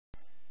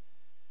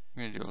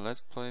We're going to do a let's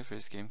play for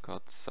this game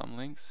called Some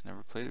Links.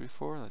 Never played it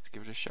before. Let's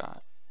give it a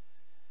shot.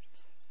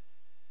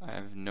 I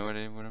have no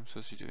idea what I'm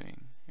supposed to be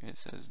doing. It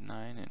says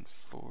 9 and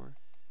 4.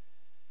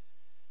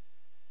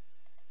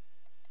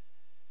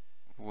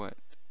 What?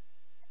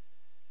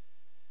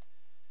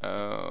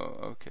 Oh,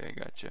 okay,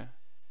 gotcha.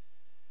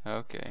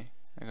 Okay,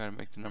 I gotta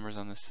make the numbers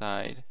on the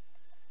side.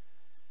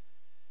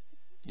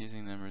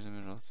 Using numbers in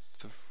the middle.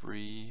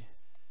 3.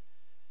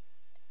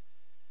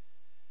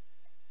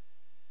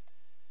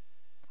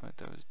 What?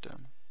 That was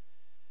dumb.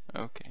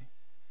 Okay.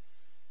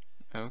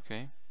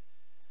 Okay.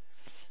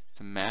 It's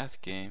a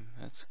math game.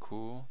 That's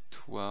cool.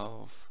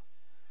 12.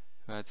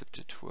 Who adds up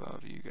to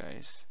 12? You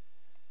guys.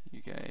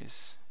 You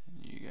guys.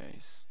 You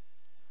guys.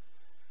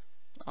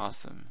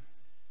 Awesome.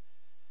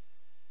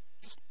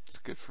 It's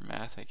good for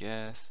math, I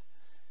guess.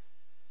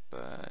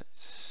 But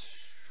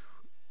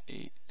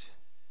 8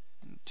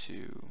 and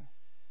 2.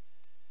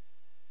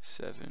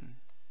 7.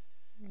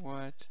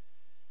 What?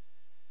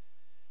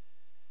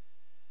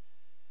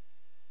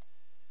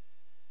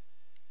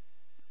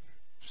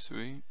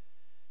 Sweet.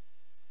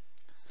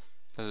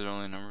 Those are the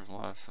only numbers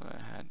left, so I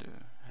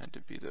had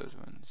to be those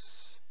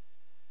ones.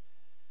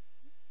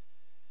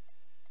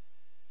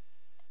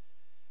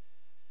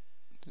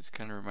 This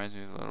kind of reminds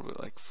me of a little bit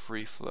like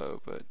free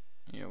flow, but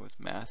you know, with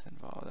math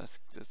involved. That's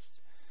a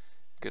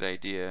good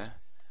idea.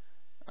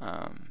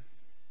 Oh,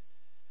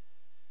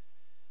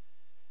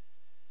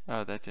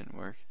 that didn't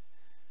work.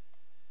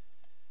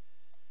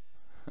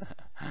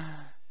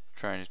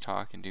 Trying to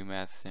talk and do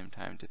math at the same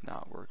time did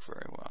not work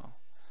very well.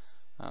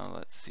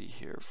 Let's see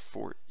here.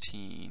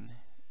 14,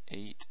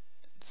 8,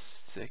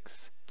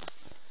 6,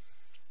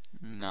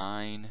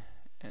 9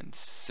 and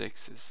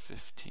 6 is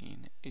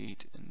 15,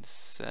 8 and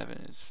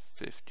 7 is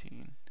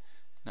 15,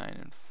 9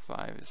 and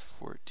 5 is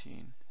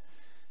 14,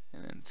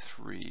 and then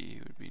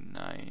 3 would be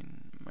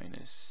 9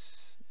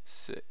 minus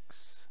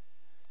 6.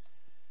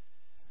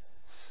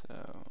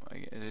 So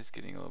it is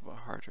getting a little bit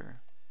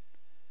harder.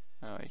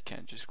 Oh, I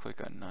can't just click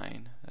on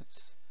 9.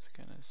 That's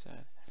kind of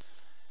sad.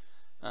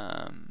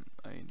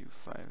 I can do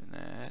 5 in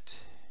that.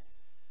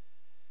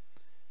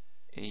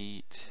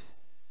 8.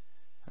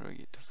 How do I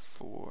get to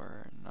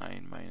 4?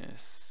 9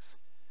 minus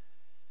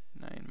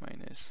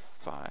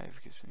 5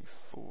 gives me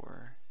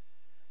 4.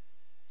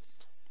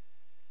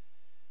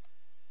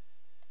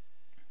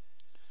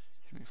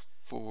 Gives me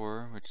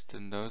 4, which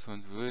then those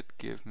ones would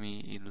give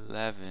me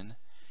 11.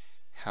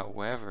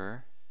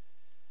 However,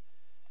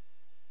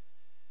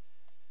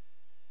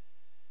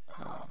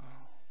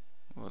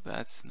 well,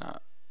 that's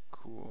not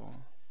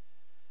cool.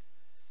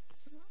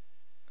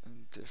 A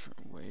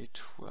different way.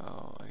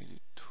 12. I do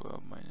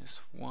 12 minus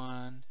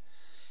 1.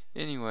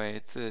 Anyway,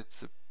 it's a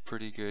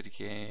pretty good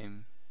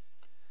game.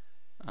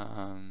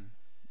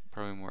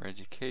 Probably more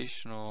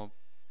educational,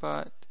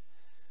 but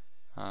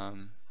I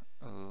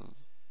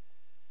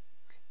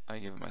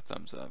give it my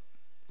thumbs up.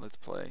 Let's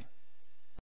play.